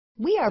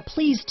We are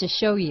pleased to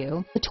show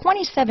you the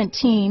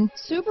 2017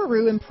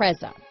 Subaru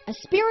Impreza. A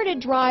spirited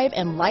drive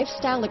and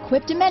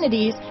lifestyle-equipped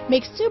amenities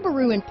make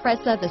Subaru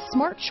Impreza the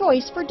smart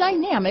choice for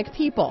dynamic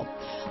people.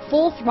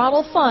 Full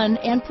throttle fun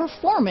and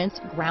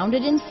performance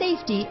grounded in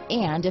safety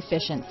and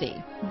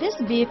efficiency. This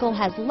vehicle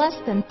has less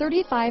than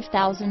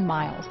 35,000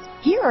 miles.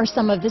 Here are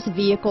some of this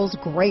vehicle's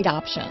great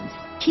options: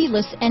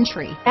 keyless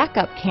entry,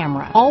 backup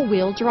camera,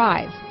 all-wheel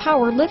drive,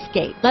 power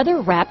liftgate,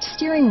 leather-wrapped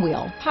steering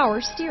wheel, power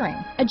steering,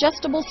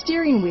 adjustable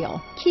steering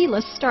wheel,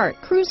 keyless start,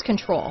 cruise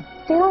control,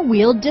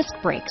 four-wheel disc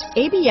brakes,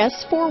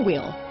 ABS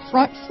four-wheel,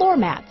 front floor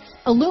mats,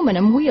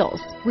 aluminum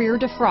wheels, rear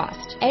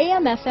defrost,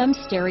 AM/FM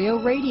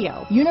stereo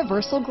radio,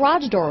 universal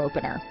garage door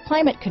opener,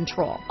 climate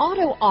control,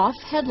 auto-off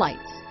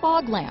headlights,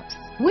 fog lamps.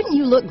 Wouldn't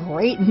you look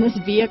great in this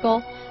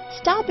vehicle?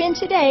 Stop in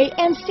today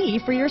and see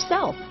for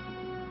yourself.